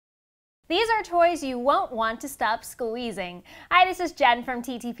These are toys you won't want to stop squeezing. Hi, this is Jen from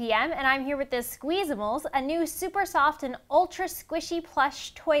TTPM, and I'm here with this Squeezamals, a new super soft and ultra squishy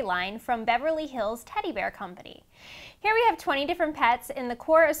plush toy line from Beverly Hills Teddy Bear Company. Here we have 20 different pets in the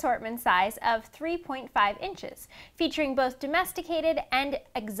core assortment size of 3.5 inches, featuring both domesticated and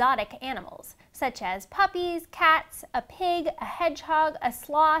exotic animals, such as puppies, cats, a pig, a hedgehog, a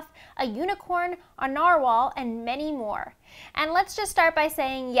sloth, a unicorn, a narwhal, and many more. And let's just start by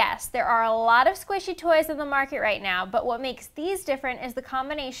saying yes, there are a lot of squishy toys in the market right now, but what makes these different is the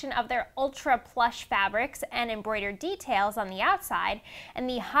combination of their ultra plush fabrics and embroidered details on the outside and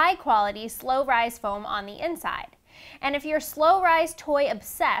the high quality slow rise foam on the inside. And if you're slow rise toy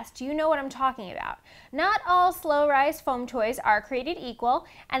obsessed, you know what I'm talking about. Not all slow rise foam toys are created equal,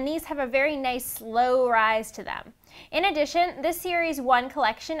 and these have a very nice slow rise to them. In addition, this Series 1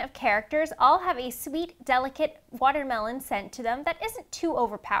 collection of characters all have a sweet, delicate watermelon scent to them that isn't too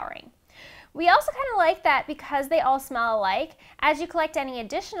overpowering. We also kind of like that because they all smell alike, as you collect any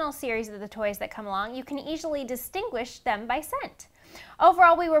additional series of the toys that come along, you can easily distinguish them by scent.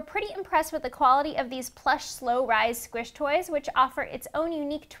 Overall, we were pretty impressed with the quality of these plush slow rise squish toys, which offer its own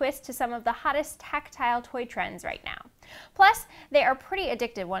unique twist to some of the hottest tactile toy trends right now. Plus, they are pretty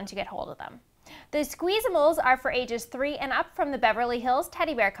addictive once you get hold of them. The Squeezamals are for ages 3 and up from the Beverly Hills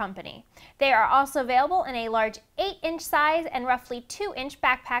Teddy Bear Company. They are also available in a large 8-inch size and roughly 2-inch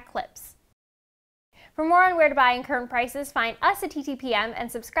backpack clips. For more on where to buy and current prices, find us at TTPM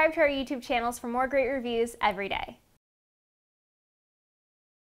and subscribe to our YouTube channels for more great reviews every day.